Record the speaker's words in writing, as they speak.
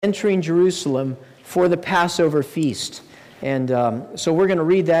entering Jerusalem for the Passover feast. And so we're going to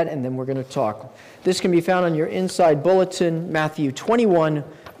read that, and then we're going to talk. This can be found on your inside bulletin, Matthew 21,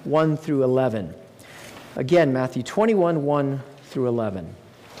 1 through 11. Again, Matthew 21, 1 through 11.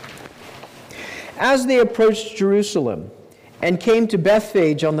 As they approached Jerusalem and came to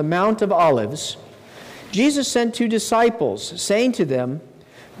Bethphage on the Mount of Olives, Jesus sent 2 disciples, saying to them,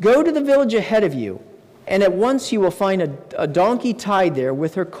 "Go to the village ahead of you, and at once you will find a donkey tied there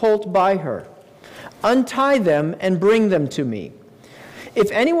with her colt by her. Untie them and bring them to me.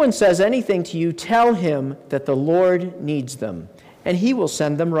 If anyone says anything to you, tell him that the Lord needs them, and he will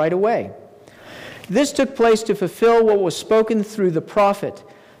send them right away." This took place to fulfill what was spoken through the prophet.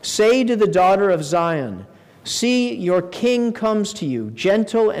 "Say to the daughter of Zion, see, your king comes to you,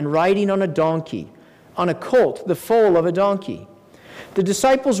 gentle and riding on a donkey, on a colt, the foal of a donkey." The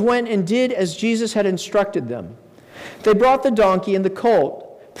disciples went and did as Jesus had instructed them. They brought the donkey and the colt,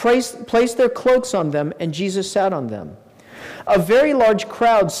 placed their cloaks on them, and Jesus sat on them. A very large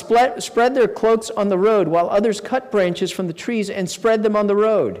crowd spread their cloaks on the road, while others cut branches from the trees and spread them on the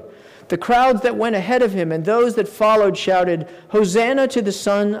road. The crowds that went ahead of him and those that followed shouted, "Hosanna to the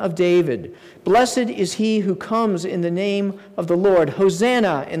Son of David! Blessed is he who comes in the name of the Lord!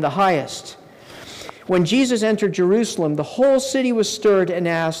 Hosanna in the highest!" When Jesus entered Jerusalem, the whole city was stirred and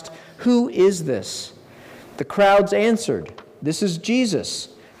asked, "Who is this?" The crowds answered, "This is Jesus,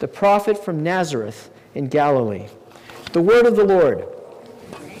 the prophet from Nazareth in Galilee." The word of the Lord.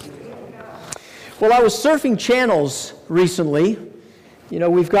 Well, I was surfing channels recently. You know,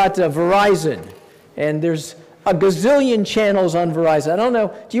 we've got Verizon, and there's a gazillion channels on Verizon. I don't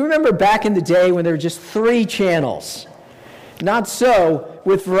know, do you remember back in the day when there were just 3 channels? Not so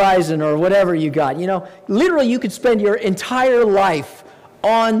with Verizon or whatever you got. You know, literally you could spend your entire life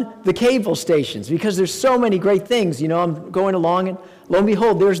on the cable stations because there's so many great things. You know, I'm going along and lo and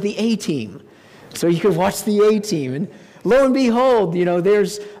behold, there's the A-Team. So you could watch the A-Team. And lo and behold, you know,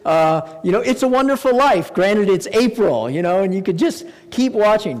 there's, It's a Wonderful Life. Granted, it's April, you know, and you could just keep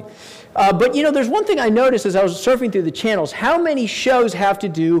watching. But, you know, there's one thing I noticed as I was surfing through the channels. How many shows have to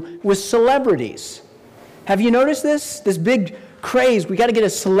do with celebrities? Have you noticed this? This big craze. We got to get a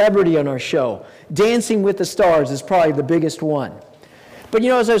celebrity on our show. Dancing with the Stars is probably the biggest one. But, you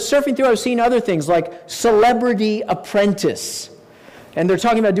know, as I was surfing through, I was seeing other things like Celebrity Apprentice. And they're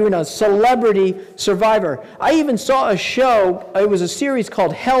talking about doing a Celebrity Survivor. I even saw a show, it was a series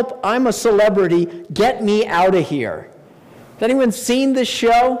called Help, I'm a Celebrity, Get Me Out of Here. Has anyone seen this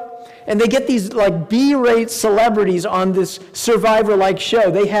show? And they get these like B-rate celebrities on this Survivor-like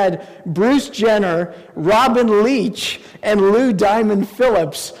show. They had Bruce Jenner, Robin Leach, and Lou Diamond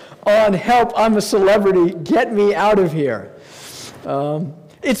Phillips on Help, I'm a Celebrity, Get Me Out of Here.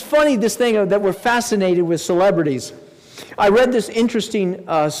 It's funny, this thing that we're fascinated with celebrities. I read this interesting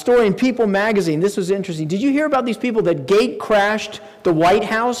story in People magazine. This was interesting. Did you hear about these people that gate crashed the White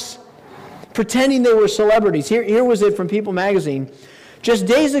House, pretending they were celebrities? Here was it from People magazine. Just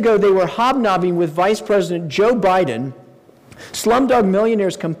days ago, they were hobnobbing with Vice President Joe Biden, Slumdog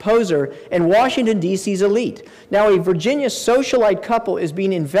Millionaire's composer, and Washington, D.C.'s elite. Now, a Virginia socialite couple is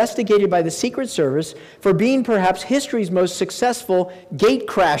being investigated by the Secret Service for being perhaps history's most successful gate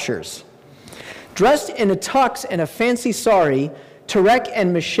crashers. Dressed in a tux and a fancy sari, Tarek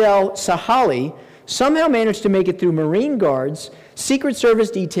and Michelle Sahali somehow managed to make it through Marine Guards, Secret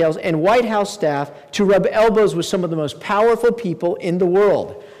Service details, and White House staff to rub elbows with some of the most powerful people in the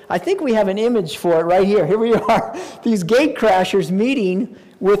world. I think we have an image for it right here. Here we are, these gate crashers meeting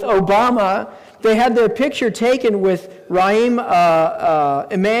with Obama. They had their picture taken with Rahm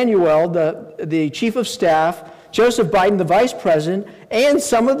Emanuel, the chief of staff, Joseph Biden, the vice president, and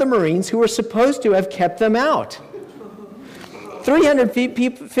some of the Marines who were supposed to have kept them out.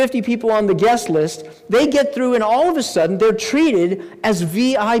 350 people on the guest list. They get through, and all of a sudden, they're treated as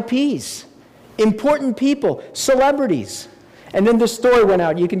VIPs. Important people, celebrities. And then this story went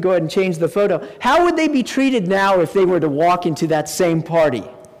out. You can go ahead and change the photo. How would they be treated now if they were to walk into that same party?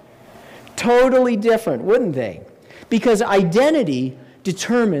 Totally different, wouldn't they? Because identity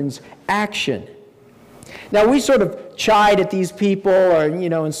determines action. Now, we sort of chide at these people or,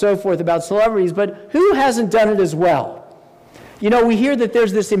 and so forth about celebrities, but who hasn't done it as well? You know, we hear that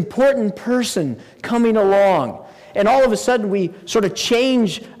there's this important person coming along, and all of a sudden we sort of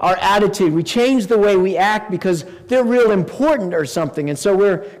change our attitude. We change the way we act because they're real important or something, and so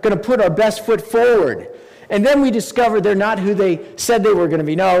we're going to put our best foot forward. And then we discover they're not who they said they were going to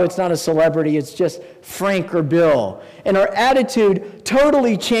be. No, it's not a celebrity. It's just Frank or Bill. And our attitude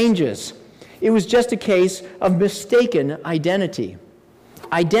totally changes. It was just a case of mistaken identity.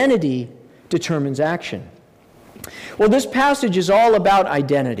 Identity determines action. Well, this passage is all about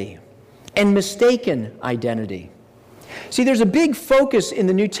identity and mistaken identity. See, there's a big focus in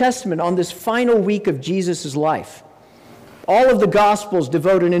the New Testament on this final week of Jesus' life. All of the Gospels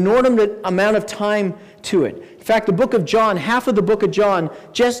devote an inordinate amount of time to it. In fact, the book of John, half of the book of John,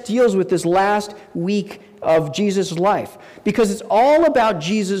 just deals with this last week of Jesus' life, because it's all about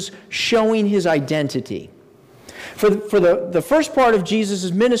Jesus showing his identity. For the first part of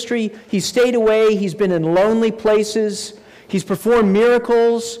Jesus' ministry, he's stayed away, he's been in lonely places, he's performed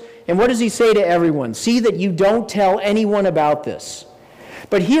miracles, and what does he say to everyone? See that you don't tell anyone about this.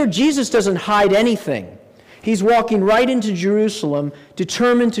 But here, Jesus doesn't hide anything. He's walking right into Jerusalem,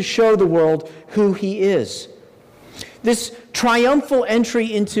 determined to show the world who he is. This triumphal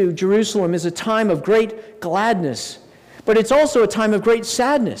entry into Jerusalem is a time of great gladness, but it's also a time of great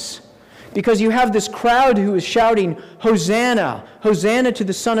sadness, because you have this crowd who is shouting, Hosanna, Hosanna to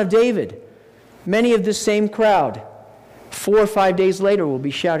the Son of David. Many of this same crowd, 4 or 5 days later, will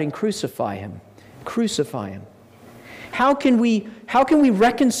be shouting, crucify him, crucify him. How can we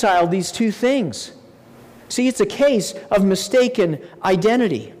reconcile these two things? See, it's a case of mistaken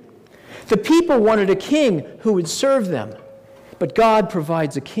identity. The people wanted a king who would serve them, but God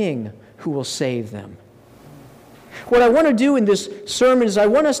provides a king who will save them. What I want to do in this sermon is I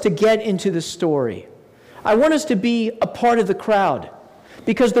want us to get into the story. I want us to be a part of the crowd,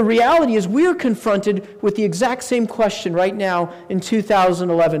 because the reality is we're confronted with the exact same question right now in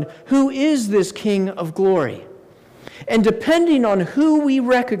 2011. Who is this King of glory? And depending on who we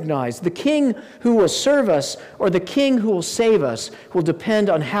recognize, the king who will serve us or the king who will save us, will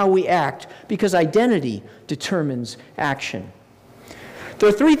depend on how we act, because identity determines action. There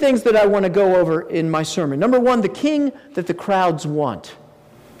are 3 things that I want to go over in my sermon. Number 1, the king that the crowds want.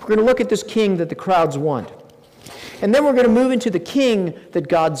 We're going to look at this king that the crowds want. And then we're going to move into the king that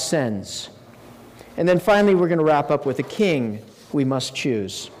God sends. And then finally, we're going to wrap up with a king we must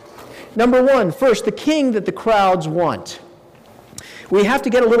choose. Number 1, first, the king that the crowds want. We have to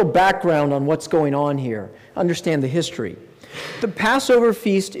get a little background on what's going on here, understand the history. The Passover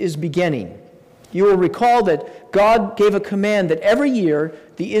feast is beginning. You will recall that God gave a command that every year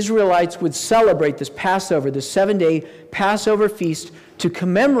the Israelites would celebrate this Passover, this 7-day Passover feast, to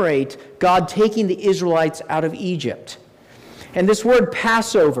commemorate God taking the Israelites out of Egypt. And this word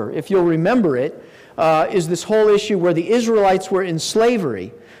Passover, if you'll remember it, is this whole issue where the Israelites were in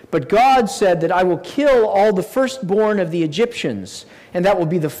slavery. But God said that I will kill all the firstborn of the Egyptians, and that will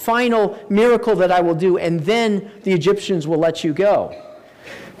be the final miracle that I will do, and then the Egyptians will let you go.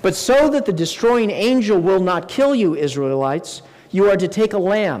 But so that the destroying angel will not kill you, Israelites, you are to take a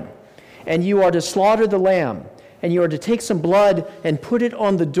lamb, and you are to slaughter the lamb, and you are to take some blood and put it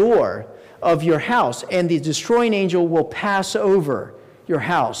on the door of your house, and the destroying angel will pass over your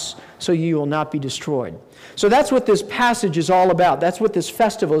house, so you will not be destroyed. So that's what this passage is all about. That's what this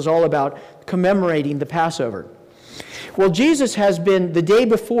festival is all about, commemorating the Passover. Well, Jesus has been, the day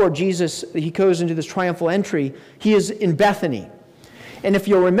before he goes into this triumphal entry, he is in Bethany. And if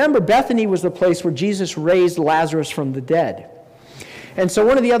you'll remember, Bethany was the place where Jesus raised Lazarus from the dead. And so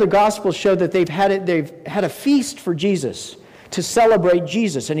one of the other Gospels showed that they've had a feast for Jesus to celebrate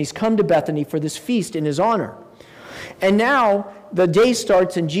Jesus, and he's come to Bethany for this feast in his honor. And now the day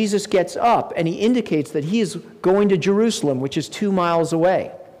starts and Jesus gets up and he indicates that he is going to Jerusalem, which is 2 miles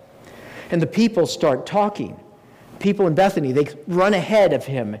away. And the people start talking. People in Bethany, they run ahead of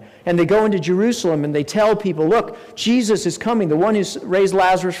him and they go into Jerusalem and they tell people, look, Jesus is coming, the one who raised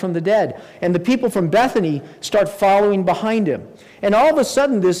Lazarus from the dead. And the people from Bethany start following behind him. And all of a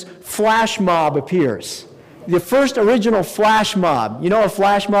sudden this flash mob appears. The first original flash mob. You know, a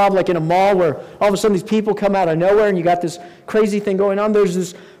flash mob like in a mall where all of a sudden these people come out of nowhere and you got this crazy thing going on. There's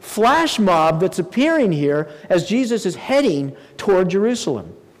this flash mob that's appearing here as Jesus is heading toward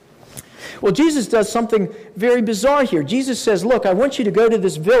Jerusalem. Well, Jesus does something very bizarre here. Jesus says, look, I want you to go to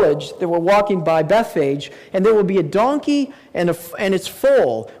this village that we're walking by, Bethphage, and there will be a donkey and its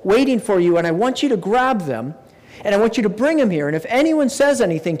foal waiting for you, and I want you to grab them, and I want you to bring them here. And if anyone says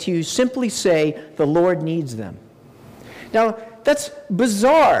anything to you, simply say, the Lord needs them. Now, that's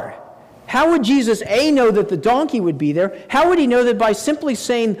bizarre. How would Jesus, A, know that the donkey would be there? How would he know that by simply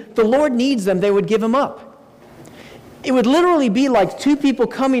saying, the Lord needs them, they would give him up? It would literally be like 2 people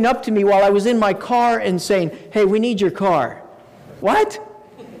coming up to me while I was in my car and saying, hey, we need your car. What?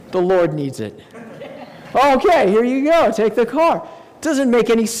 The Lord needs it. Okay, here you go, take the car. Doesn't make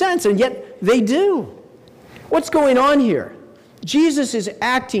any sense, and yet they do. What's going on here? Jesus is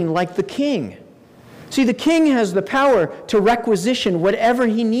acting like the king. See, the king has the power to requisition whatever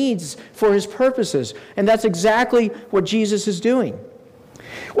he needs for his purposes, and that's exactly what Jesus is doing.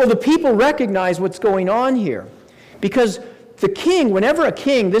 Well, the people recognize what's going on here. Because the king, whenever a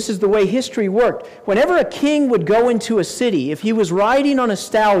king, this is the way history worked, whenever a king would go into a city, if he was riding on a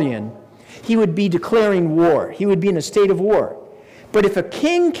stallion, he would be declaring war. He would be in a state of war. But if a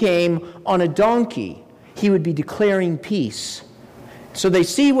king came on a donkey, he would be declaring peace. So they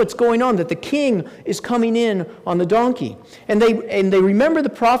see what's going on, that the king is coming in on the donkey. And they remember the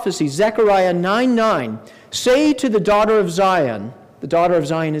prophecy, Zechariah 9:9, say to the daughter of Zion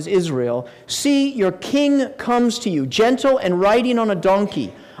is Israel, see, your king comes to you, gentle and riding on a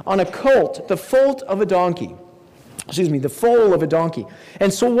donkey, on a colt, the foal of a donkey.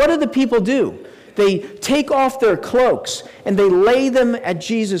 And so what do the people do? They take off their cloaks and they lay them at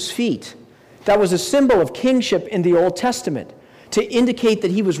Jesus' feet. That was a symbol of kingship in the Old Testament, to indicate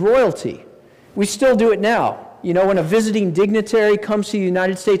that he was royalty. We still do it now. You know, when a visiting dignitary comes to the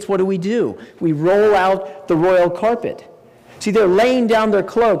United States, what do? We roll out the royal carpet. See, they're laying down their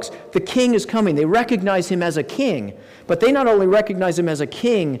cloaks. The king is coming. They recognize him as a king, but they not only recognize him as a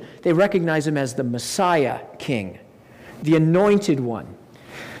king, they recognize him as the Messiah king, the anointed one.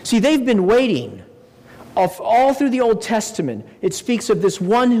 See, they've been waiting. All through the Old Testament, it speaks of this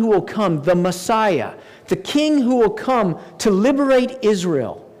one who will come, the Messiah, the king who will come to liberate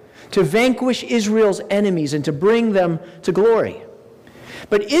Israel, to vanquish Israel's enemies and to bring them to glory.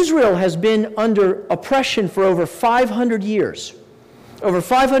 But Israel has been under oppression for over 500 years. Over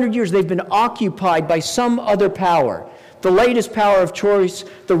 500 years, they've been occupied by some other power. The latest power of choice,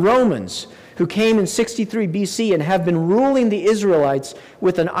 the Romans, who came in 63 BC and have been ruling the Israelites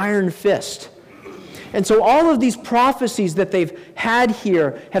with an iron fist. And so all of these prophecies that they've had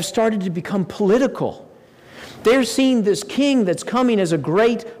here have started to become political. They're seeing this king that's coming as a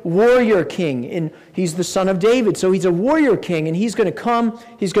great warrior king. And he's the son of David, so he's a warrior king. And he's going to come,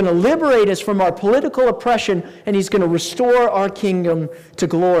 he's going to liberate us from our political oppression, and he's going to restore our kingdom to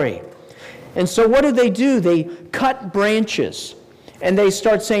glory. And so what do? They cut branches, and they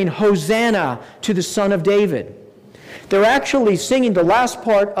start saying, Hosanna to the Son of David. They're actually singing the last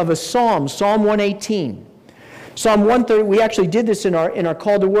part of a psalm, Psalm 118. Psalm 130, we actually did this in our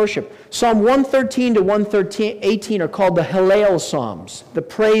call to worship. Psalm 113 to 118 are called the Hallel Psalms, the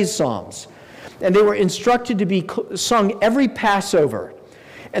praise psalms. And they were instructed to be sung every Passover.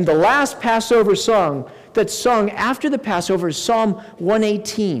 And the last Passover song that's sung after the Passover is Psalm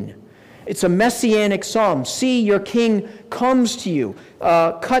 118. It's a messianic psalm. See, your king comes to you.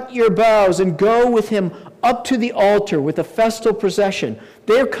 Cut your boughs and go with him up to the altar with a festal procession.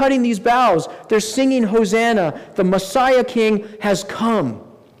 They're cutting these boughs. They're singing Hosanna. The Messiah King has come.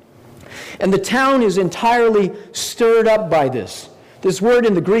 And the town is entirely stirred up by this. This word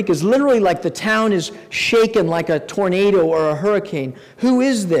in the Greek is literally like the town is shaken like a tornado or a hurricane. Who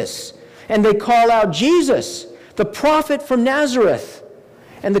is this? And they call out, Jesus, the prophet from Nazareth.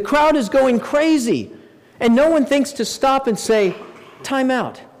 And the crowd is going crazy. And no one thinks to stop and say, time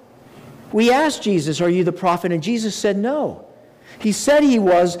out. We asked Jesus, are you the prophet? And Jesus said no. He said he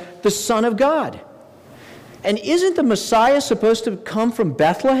was the Son of God. And isn't the Messiah supposed to come from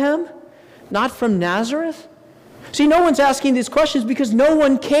Bethlehem, not from Nazareth? See, no one's asking these questions because no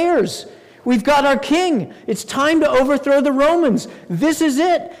one cares. We've got our king. It's time to overthrow the Romans. This is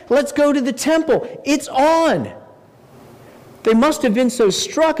it. Let's go to the temple. It's on. They must have been so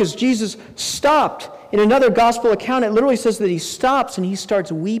struck as Jesus stopped. In another gospel account, it literally says that he stops and he starts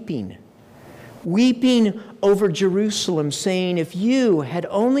weeping over Jerusalem, saying, if you had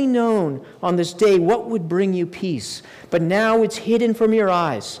only known on this day what would bring you peace, but now it's hidden from your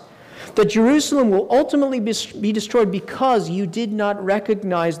eyes. That Jerusalem will ultimately be destroyed because you did not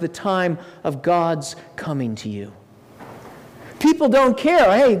recognize the time of God's coming to you. People don't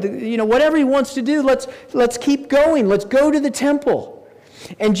care. Hey, whatever he wants to do, let's keep going. Let's go to the temple.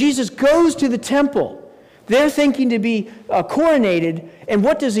 And Jesus goes to the temple. They're thinking to be coronated, and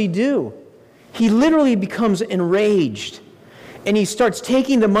what does he do? He literally becomes enraged, and he starts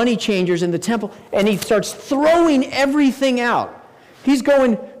taking the money changers in the temple, and he starts throwing everything out. He's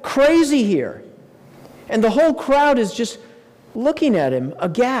going crazy here. And the whole crowd is just looking at him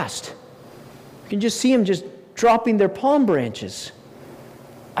aghast. You can just see him just dropping their palm branches.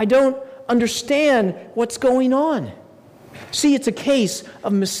 I don't understand what's going on. See, it's a case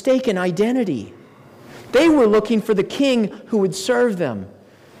of mistaken identity. They were looking for the king who would serve them,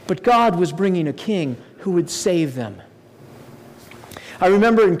 but God was bringing a king who would save them. I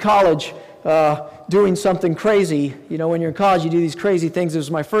remember in college doing something crazy. When you're in college, you do these crazy things. It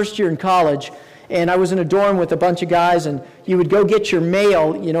was my first year in college, and I was in a dorm with a bunch of guys, and you would go get your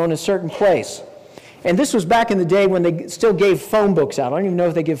mail, in a certain place. And this was back in the day when they still gave phone books out. I don't even know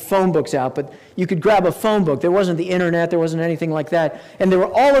if they give phone books out, but you could grab a phone book. There wasn't the internet. There wasn't anything like that. And there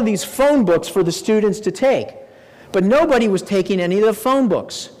were all of these phone books for the students to take. but nobody was taking any of the phone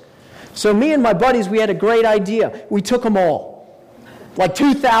books. So me and my buddies, we had a great idea. We took them all, like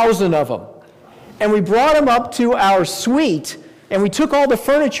 2,000 of them. And we brought them up to our suite, and we took all the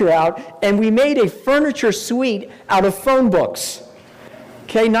furniture out, and we made a furniture suite out of phone books.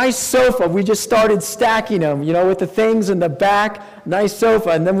 Okay, nice sofa. We just started stacking them, with the things in the back. Nice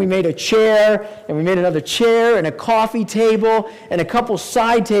sofa. And then we made a chair, and we made another chair, and a coffee table, and a couple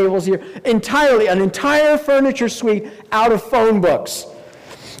side tables here. An entire furniture suite out of phone books.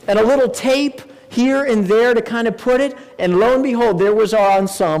 And a little tape here and there to kind of put it. And lo and behold, there was our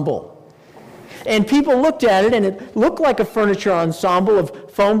ensemble. And people looked at it, and it looked like a furniture ensemble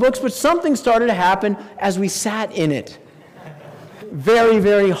of phone books, but something started to happen as we sat in it. Very,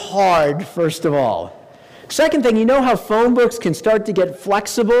 very hard, first of all. Second thing, how phone books can start to get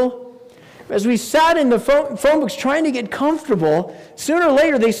flexible? As we sat in the phone books trying to get comfortable, sooner or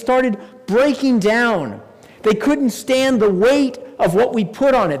later they started breaking down. They couldn't stand the weight of what we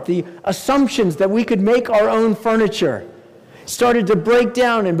put on it, the assumptions that we could make our own furniture. Started to break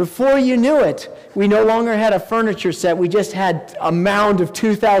down, and before you knew it, we no longer had a furniture set. We just had a mound of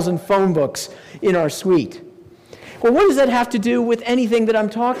 2,000 phone books in our suite. Well, what does that have to do with anything that I'm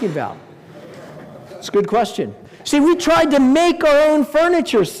talking about? It's a good question. See, we tried to make our own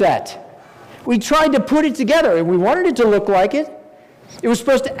furniture set. We tried to put it together, and we wanted it to look like it. It was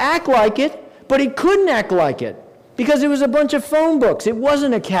supposed to act like it, but it couldn't act like it because it was a bunch of phone books. It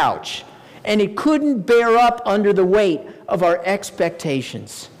wasn't a couch, and it couldn't bear up under the weight of our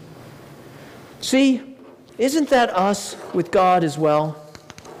expectations. See, isn't that us with God as well?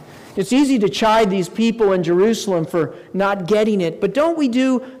 It's easy to chide these people in Jerusalem for not getting it, but don't we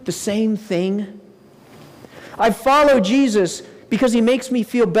do the same thing? I follow Jesus because he makes me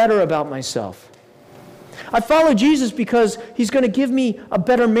feel better about myself. I follow Jesus because he's going to give me a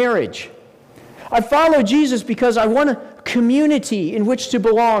better marriage. I follow Jesus because I want a community in which to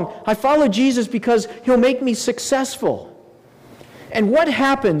belong. I follow Jesus because he'll make me successful. And what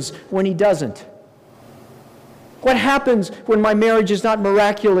happens when he doesn't? What happens when my marriage is not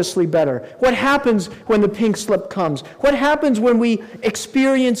miraculously better? What happens when the pink slip comes? What happens when we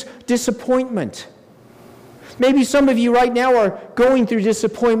experience disappointment? Maybe some of you right now are going through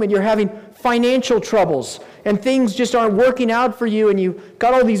disappointment. You're having financial troubles, and things just aren't working out for you, and you've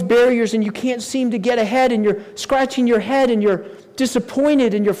got all these barriers, and you can't seem to get ahead, and you're scratching your head, and you're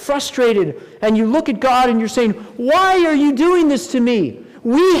disappointed, and you're frustrated, and you look at God, and you're saying, why are you doing this to me?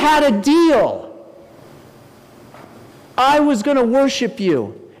 We had a deal. I was going to worship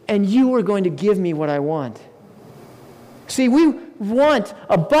you, and you were going to give me what I want. See, we want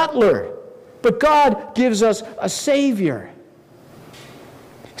a butler, but God gives us a Savior.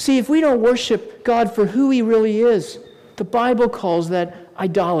 See, if we don't worship God for who he really is, the Bible calls that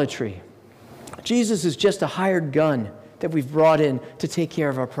idolatry. Jesus is just a hired gun that we've brought in to take care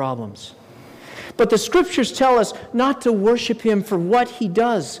of our problems. But the Scriptures tell us not to worship him for what he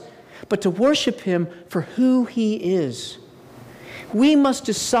does, but to worship him for who he is. We must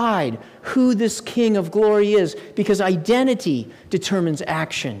decide who this King of glory is, because identity determines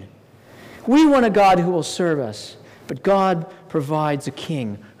action. We want a God who will serve us, but God provides a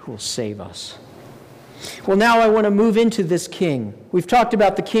king who will save us. Well, now I want to move into this king. We've talked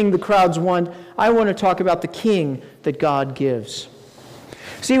about the king the crowds want. I want to talk about the king that God gives.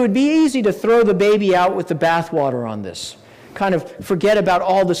 See, it would be easy to throw the baby out with the bathwater on this, kind of forget about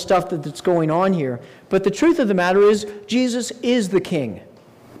all the stuff that's going on here. But the truth of the matter is, Jesus is the king.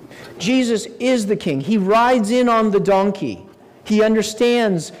 Jesus is the king. He rides in on the donkey. He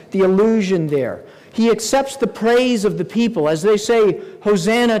understands the illusion there. He accepts the praise of the people as they say,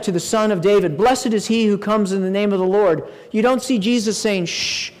 Hosanna to the Son of David. Blessed is he who comes in the name of the Lord. You don't see Jesus saying,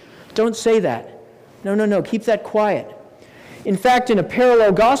 shh, don't say that. No, keep that quiet. In fact, in a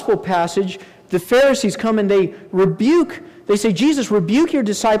parallel gospel passage, the Pharisees come and they say, Jesus, rebuke your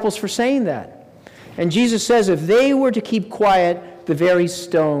disciples for saying that. And Jesus says, if they were to keep quiet, the very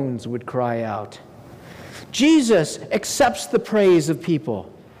stones would cry out. Jesus accepts the praise of people.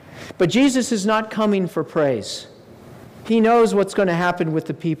 But Jesus is not coming for praise. He knows what's going to happen with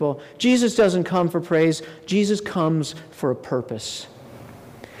the people. Jesus doesn't come for praise. Jesus comes for a purpose.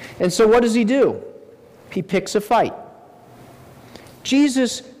 And so what does he do? He picks a fight.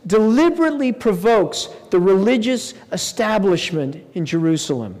 Jesus deliberately provokes the religious establishment in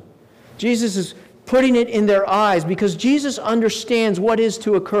Jerusalem. Jesus is putting it in their eyes because Jesus understands what is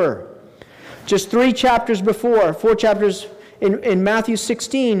to occur. Just 4 chapters in Matthew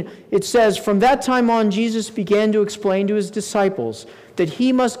 16, it says, from that time on, Jesus began to explain to his disciples that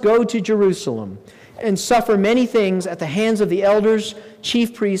he must go to Jerusalem and suffer many things at the hands of the elders,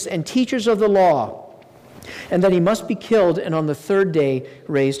 chief priests, and teachers of the law, and that he must be killed and on the third day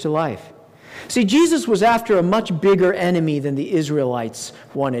raised to life. See, Jesus was after a much bigger enemy than the Israelites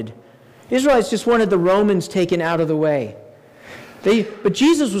wanted. Israelites just wanted the Romans taken out of the way. But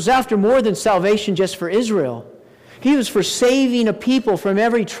Jesus was after more than salvation just for Israel. He was for saving a people from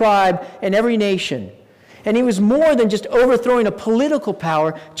every tribe and every nation. And he was more than just overthrowing a political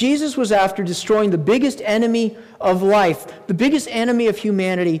power. Jesus was after destroying the biggest enemy of life, the biggest enemy of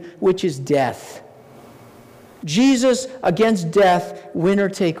humanity, which is death. Jesus against death, winner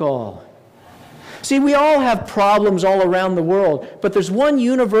take all. See, we all have problems all around the world, but there's one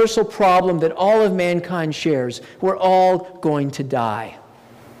universal problem that all of mankind shares. We're all going to die.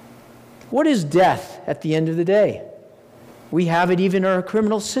 What is death at the end of the day? We have it even in our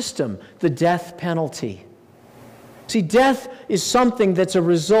criminal system, the death penalty. See, death is something that's a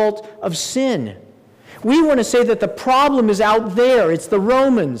result of sin. We want to say that the problem is out there. It's the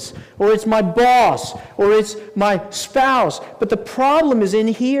Romans, or it's my boss, or it's my spouse. But the problem is in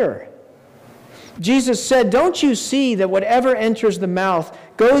here. Jesus said, "Don't you see that whatever enters the mouth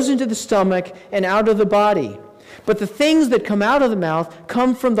goes into the stomach and out of the body? But the things that come out of the mouth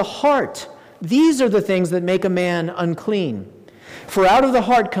come from the heart. These are the things that make a man unclean. For out of the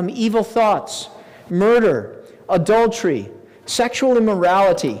heart come evil thoughts, murder, adultery, sexual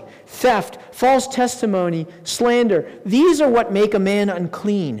immorality, theft, false testimony, slander. These are what make a man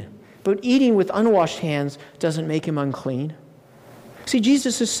unclean. But eating with unwashed hands doesn't make him unclean." See,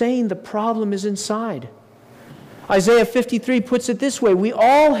 Jesus is saying the problem is inside. Isaiah 53 puts it this way: we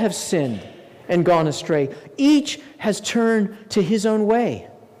all have sinned and gone astray. Each has turned to his own way.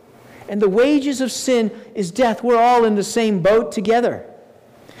 And the wages of sin is death. We're all in the same boat together.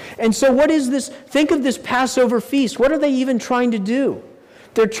 And so what is this? Think of this Passover feast. What are they even trying to do?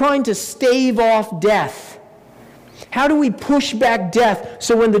 They're trying to stave off death. How do we push back death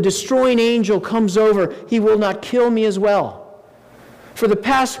so when the destroying angel comes over, he will not kill me as well? For the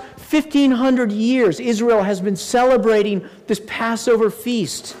past 1,500 years, Israel has been celebrating this Passover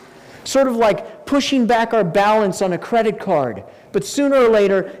feast, sort of like pushing back our balance on a credit card. But sooner or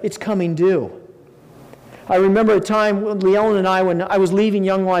later, it's coming due. I remember a time when Leon and I, when I was leaving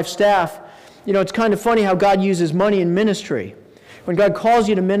Young Life staff, it's kind of funny how God uses money in ministry. When God calls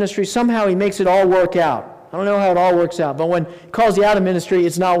you to ministry, somehow he makes it all work out. I don't know how it all works out, but when he calls you out of ministry,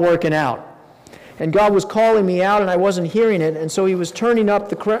 it's not working out. And God was calling me out, and I wasn't hearing it, and so he was turning up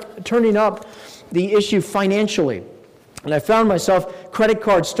the issue financially. And I found myself, credit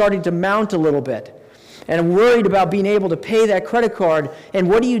cards starting to mount a little bit. And I'm worried about being able to pay that credit card. And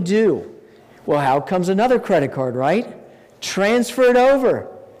what do? Well, out comes another credit card, right? Transfer it over.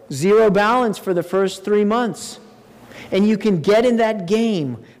 Zero balance for the first 3 months. And you can get in that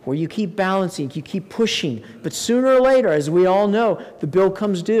game where you keep balancing, you keep pushing. But sooner or later, as we all know, the bill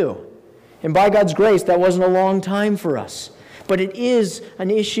comes due. And by God's grace, that wasn't a long time for us. But it is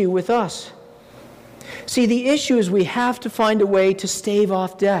an issue with us. See, the issue is we have to find a way to stave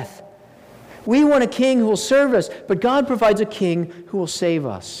off death. We want a king who will serve us, but God provides a king who will save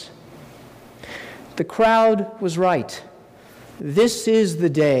us. The crowd was right. This is the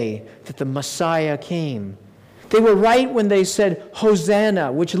day that the Messiah came. They were right when they said,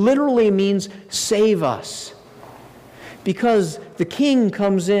 Hosanna, which literally means save us. Because the king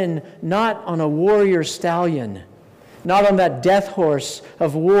comes in not on a warrior stallion, not on that death horse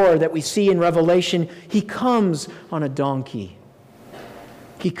of war that we see in Revelation. He comes on a donkey.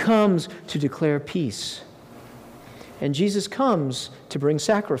 He comes to declare peace. And Jesus comes to bring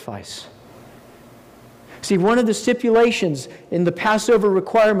sacrifice. See, one of the stipulations in the Passover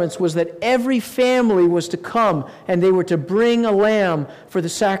requirements was that every family was to come and they were to bring a lamb for the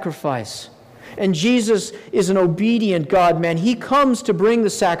sacrifice. And Jesus is an obedient God-man. He comes to bring the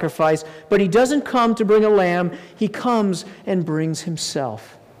sacrifice, but he doesn't come to bring a lamb. He comes and brings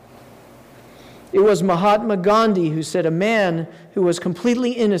himself. It was Mahatma Gandhi who said a man who was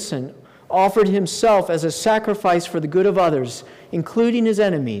completely innocent offered himself as a sacrifice for the good of others, including his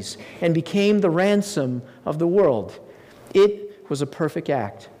enemies, and became the ransom of the world. It was a perfect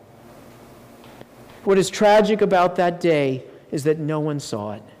act. What is tragic about that day is that no one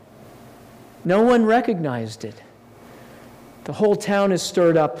saw it. No one recognized it. The whole town is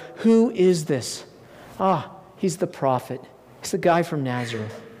stirred up. Who is this? He's the prophet. He's the guy from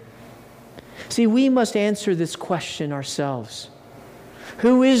Nazareth. See, we must answer this question ourselves.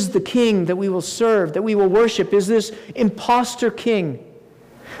 Who is the king that we will serve, that we will worship? Is this imposter king?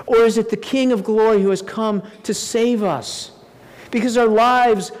 Or is it the King of glory who has come to save us? Because our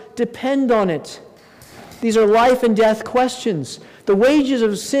lives depend on it. These are life and death questions. The wages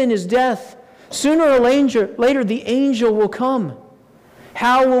of sin is death. Sooner or later, the angel will come.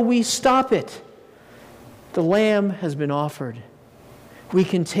 How will we stop it? The Lamb has been offered. We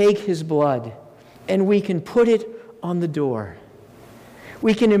can take his blood and we can put it on the door.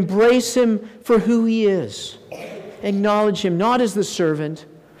 We can embrace him for who he is. Acknowledge him not as the servant,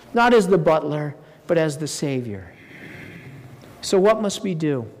 not as the butler, but as the Savior. So what must we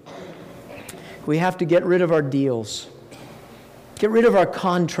do? We have to get rid of our deals. Get rid of our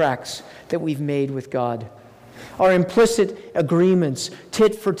contracts that we've made with God. Our implicit agreements,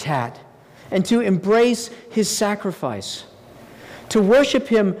 tit for tat. And to embrace his sacrifice. To worship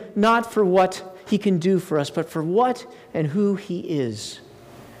him not for what he can do for us, but for what and who he is.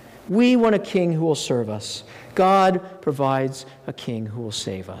 We want a king who will serve us. God provides a king who will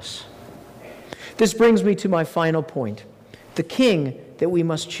save us. This brings me to my final point. The king that we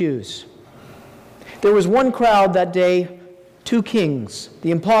must choose. There was one crowd that day, two kings,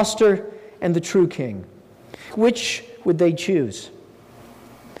 the impostor and the true king. Which would they choose?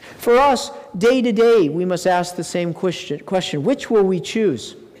 For us, day to day, we must ask the same question. Which will we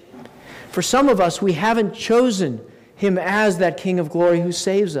choose? For some of us, we haven't chosen him as that King of glory who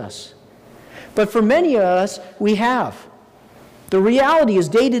saves us. But for many of us, we have. The reality is,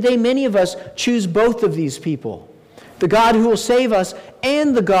 day to day, many of us choose both of these people. The God who will save us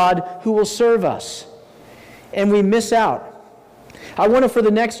and the God who will serve us. And we miss out. I want to, for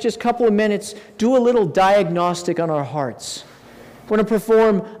the next just couple of minutes, do a little diagnostic on our hearts. I want to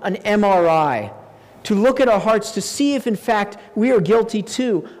perform an MRI to look at our hearts to see if, in fact, we are guilty,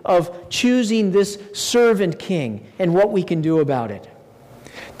 too, of choosing this servant king and what we can do about it.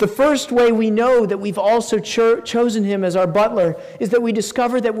 The first way we know that we've also chosen him as our butler is that we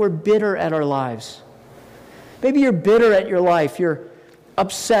discover that we're bitter at our lives. Maybe you're bitter at your life. You're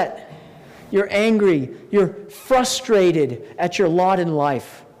upset. You're angry. You're frustrated at your lot in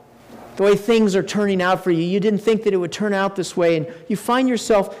life. The way things are turning out for you. You didn't think that it would turn out this way, and you find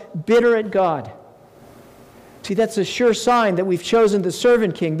yourself bitter at God. See, that's a sure sign that we've chosen the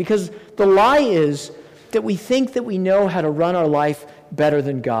servant king, because the lie is that we think that we know how to run our life better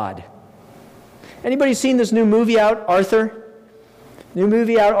than God. Anybody seen this new movie out, Arthur? New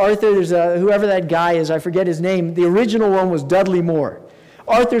movie out, Arthur. There's whoever that guy is, I forget his name. The original one was Dudley Moore.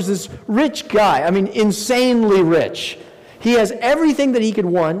 Arthur's this rich guy, insanely rich. He has everything that he could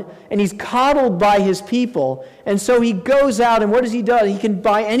want, and he's coddled by his people. And so he goes out, and what does he do? He can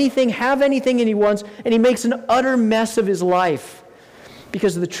buy anything, have anything that he wants, and he makes an utter mess of his life.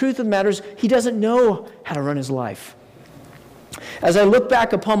 Because the truth of the matter is, he doesn't know how to run his life. As I look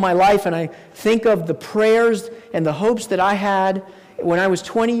back upon my life and I think of the prayers and the hopes that I had when I was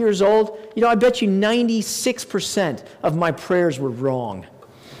 20 years old, I bet you 96% of my prayers were wrong.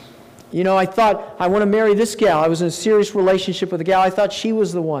 I thought, I want to marry this gal. I was in a serious relationship with a gal. I thought she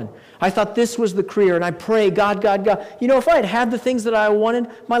was the one. I thought this was the career, and I pray, God, God, God. If I had had the things that I wanted,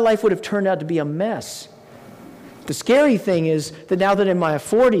 my life would have turned out to be a mess. The scary thing is that now that in my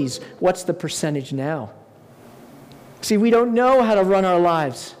 40s, what's the percentage now? See, we don't know how to run our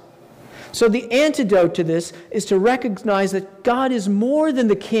lives. So the antidote to this is to recognize that God is more than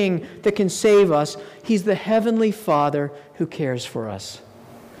the king that can save us. He's the heavenly Father who cares for us.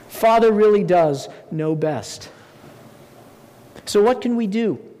 Father really does know best. So what can we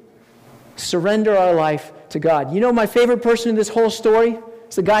do? Surrender our life to God. My favorite person in this whole story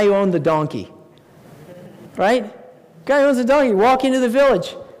is the guy who owned the donkey. Right? The guy who owns the donkey. Walk into the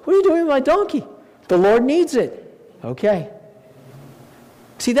village. What are you doing with my donkey? The Lord needs it. Okay.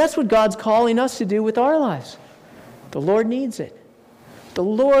 See, that's what God's calling us to do with our lives. The Lord needs it. The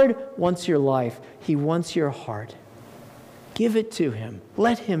Lord wants your life. He wants your heart. Give it to him.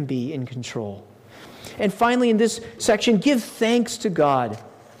 Let him be in control. And finally, in this section, give thanks to God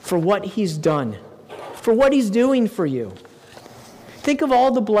for what he's done, for what he's doing for you. Think of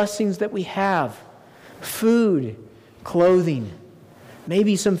all the blessings that we have. Food, clothing,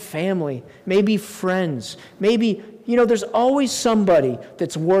 maybe some family, maybe friends, maybe, there's always somebody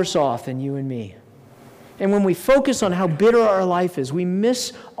that's worse off than you and me. And when we focus on how bitter our life is, we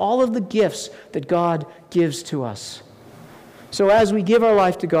miss all of the gifts that God gives to us. So as we give our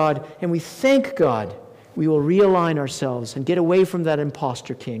life to God and we thank God, we will realign ourselves and get away from that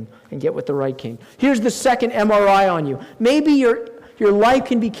imposter king and get with the right king. Here's the second MRI on you. Maybe your life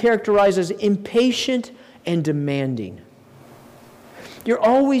can be characterized as impatient and demanding. You're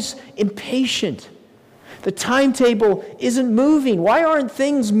always impatient. The timetable isn't moving. Why aren't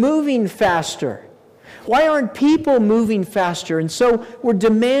things moving faster? Why aren't people moving faster? And so we're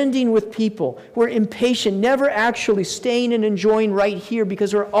demanding with people. We're impatient, never actually staying and enjoying right here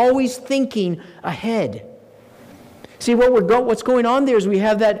because we're always thinking ahead. See, what's going on there is we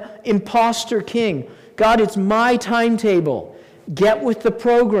have that imposter king. God, it's my timetable. Get with the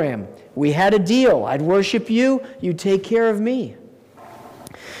program. We had a deal. I'd worship you, you'd take care of me.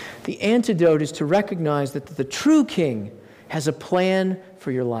 The antidote is to recognize that the true king has a plan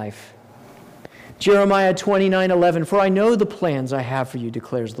for your life. Jeremiah 29:11, "For I know the plans I have for you,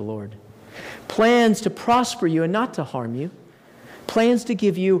 declares the Lord. Plans to prosper you and not to harm you. Plans to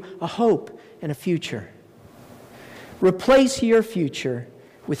give you a hope and a future." Replace your future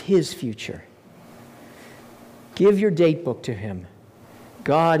with His future. Give your date book to Him.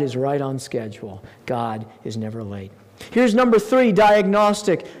 God is right on schedule. God is never late. Here's number 3,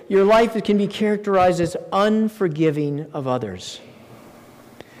 diagnostic. Your life can be characterized as unforgiving of others.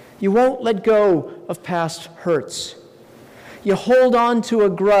 You won't let go of past hurts. You hold on to a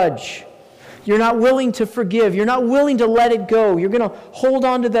grudge. You're not willing to forgive. You're not willing to let it go. You're going to hold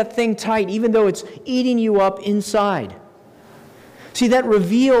on to that thing tight, even though it's eating you up inside. See, that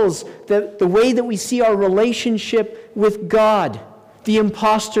reveals the way that we see our relationship with God, the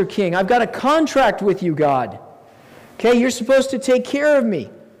imposter king. I've got a contract with you, God. Okay, you're supposed to take care of me.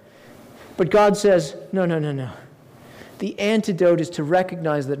 But God says, no. The antidote is to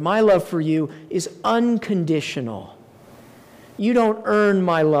recognize that my love for you is unconditional. You don't earn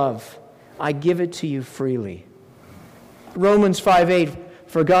my love. I give it to you freely. Romans 5:8,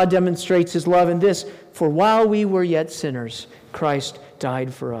 "For God demonstrates His love in this, for while we were yet sinners, Christ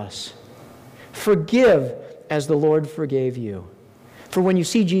died for us." Forgive as the Lord forgave you. For when you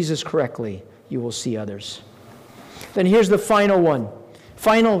see Jesus correctly, you will see others. Then here's the final one.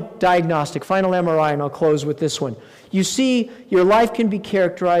 Final diagnostic, final MRI, and I'll close with this one. You see, your life can be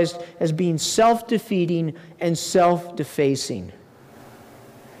characterized as being self-defeating and self-defacing.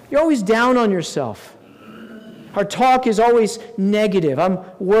 You're always down on yourself. Our talk is always negative. I'm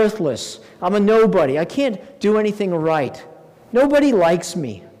worthless. I'm a nobody. I can't do anything right. Nobody likes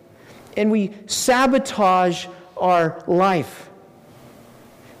me. And we sabotage our life.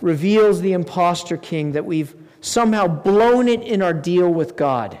 Reveals the imposter king that we've somehow blown it in our deal with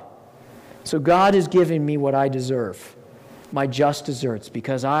God. So God is giving me what I deserve, my just deserts,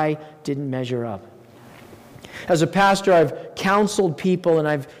 because I didn't measure up. As a pastor, I've counseled people and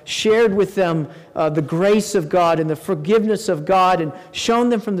I've shared with them the grace of God and the forgiveness of God and shown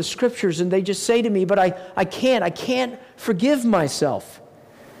them from the Scriptures, and they just say to me, but I can't forgive myself.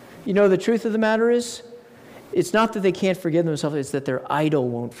 You know, the truth of the matter is, it's not that they can't forgive themselves, it's that their idol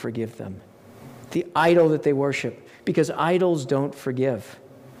won't forgive them. The idol that they worship, because idols don't forgive.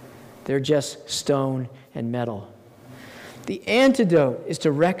 They're just stone and metal. The antidote is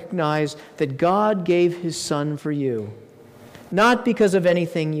to recognize that God gave His Son for you, not because of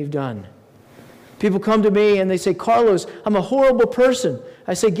anything you've done. People come to me and they say, "Carlos, I'm a horrible person."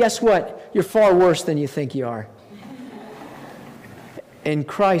 I say, "Guess what? You're far worse than you think you are." And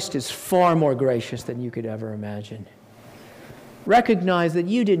Christ is far more gracious than you could ever imagine. Recognize that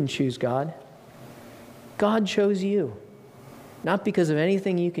you didn't choose God. God chose you. Not because of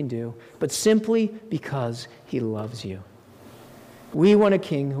anything you can do, but simply because He loves you. We want a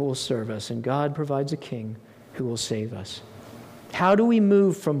king who will serve us, and God provides a king who will save us. How do we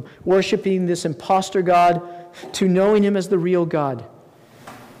move from worshiping this imposter God to knowing Him as the real God?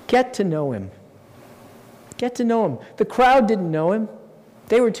 Get to know Him. Get to know Him. The crowd didn't know Him.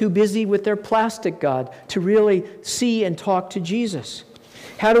 They were too busy with their plastic God to really see and talk to Jesus.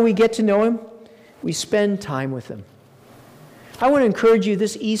 How do we get to know Him? We spend time with Him. I want to encourage you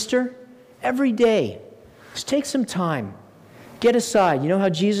this Easter, every day, just take some time. Get aside. You know how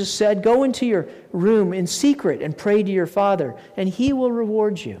Jesus said, go into your room in secret and pray to your Father, and He will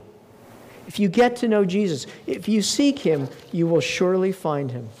reward you. If you get to know Jesus, if you seek Him, you will surely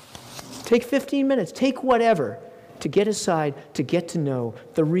find Him. Take 15 minutes, take whatever, to get aside, to get to know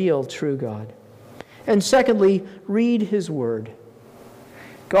the real, true God. And secondly, read His Word.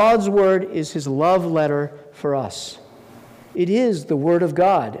 God's Word is His love letter for us. It is the Word of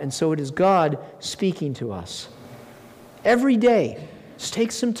God, and so it is God speaking to us. Every day, just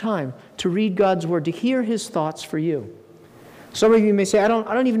take some time to read God's Word, to hear His thoughts for you. Some of you may say, I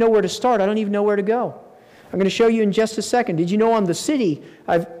don't even know where to start. I don't even know where to go. I'm going to show you in just a second. Did you know on the city,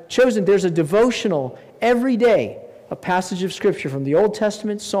 I've chosen, there's a devotional every day, a passage of Scripture from the Old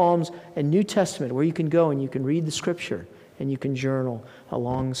Testament, Psalms, and New Testament, where you can go and you can read the Scripture and you can journal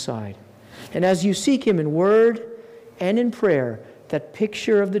alongside. And as you seek Him in word and in prayer, that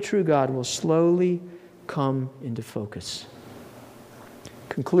picture of the true God will slowly come into focus.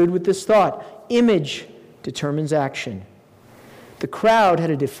 Conclude with this thought. Image determines action. The crowd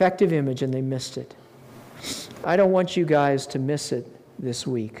had a defective image and they missed it. I don't want you guys to miss it this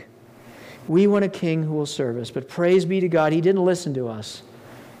week. We want a king who will serve us, but praise be to God, He didn't listen to us.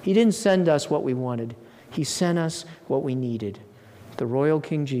 He didn't send us what we wanted. He sent us what we needed. the royal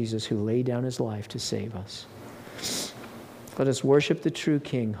King Jesus who laid down his life to save us. Let us worship the true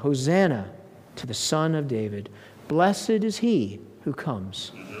King. Hosanna to the Son of David. Blessed is he who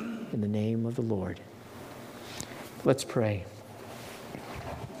comes in the name of the Lord. Let's pray.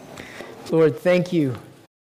 Lord, thank you